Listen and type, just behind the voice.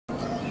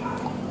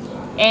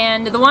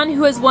And the one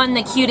who has won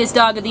the Cutest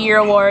Dog of the Year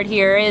award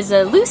here is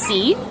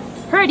Lucy.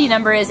 Her ID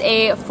number is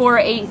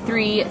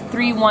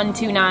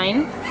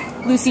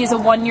A4833129. Lucy is a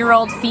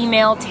 1-year-old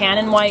female tan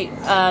and white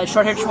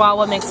short-haired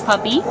Chihuahua mixed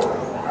puppy.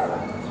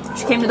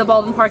 She came to the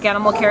Baldwin Park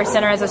Animal Care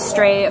Center as a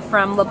stray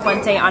from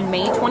Puente on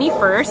May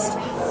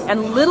 21st.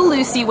 And little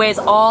Lucy weighs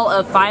all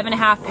of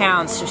 5.5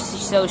 pounds,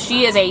 so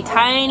she is a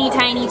tiny,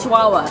 tiny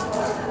Chihuahua.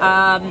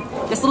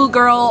 This little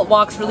girl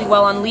walks really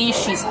well on leash.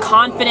 She's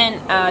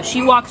confident.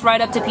 She walks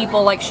right up to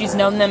people like she's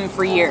known them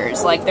for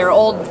years, like they're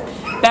old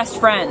best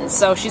friends.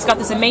 So she's got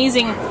this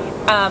amazing,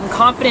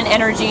 confident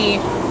energy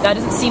that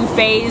doesn't seem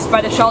phased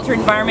by the shelter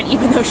environment,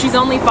 even though she's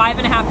only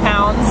 5.5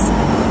 pounds.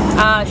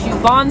 She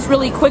bonds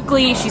really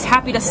quickly. She's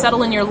happy to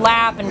settle in your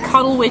lap and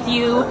cuddle with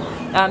you.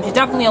 She's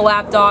definitely a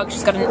lap dog.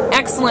 She's got an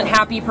excellent,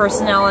 happy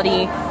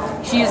personality.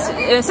 She's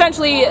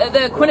essentially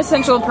the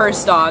quintessential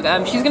purse dog.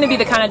 She's going to be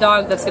the kind of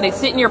dog that's going to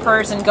sit in your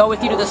purse and go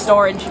with you to the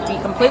store and she'd be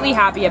completely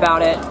happy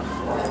about it.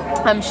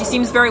 She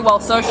seems very well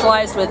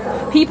socialized with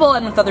people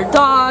and with other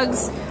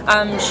dogs.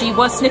 She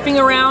was sniffing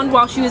around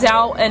while she was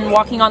out and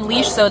walking on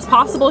leash, so it's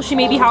possible she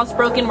may be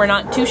housebroken. We're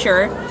not too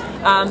sure.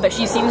 But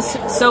she seems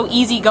so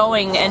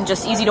easygoing and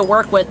just easy to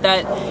work with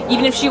that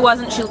even if she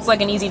wasn't, she looks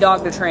like an easy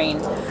dog to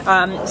train.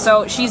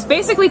 So she's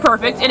basically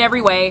perfect in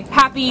every way.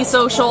 Happy,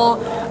 social,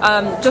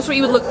 just what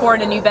you would look for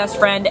in a new best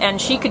friend, and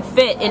she could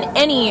fit in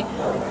any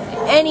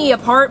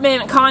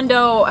apartment,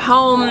 condo,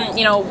 home,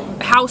 you know,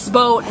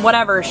 houseboat,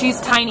 whatever. She's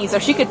tiny, so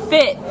she could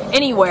fit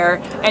anywhere,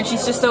 and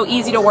she's just so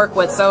easy to work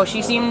with. So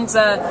she seems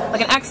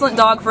like an excellent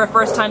dog for a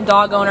first-time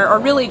dog owner, or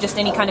really just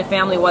any kind of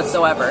family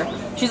whatsoever.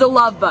 She's a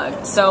love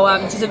bug, so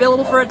she's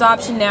available for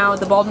adoption now at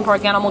the Baldwin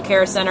Park Animal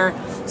Care Center.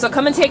 So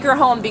come and take her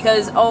home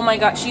because, oh my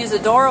god, she is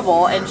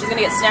adorable, and she's going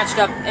to get snatched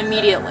up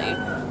immediately.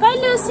 Bye,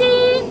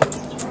 Lucy!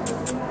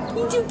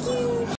 You're so cute.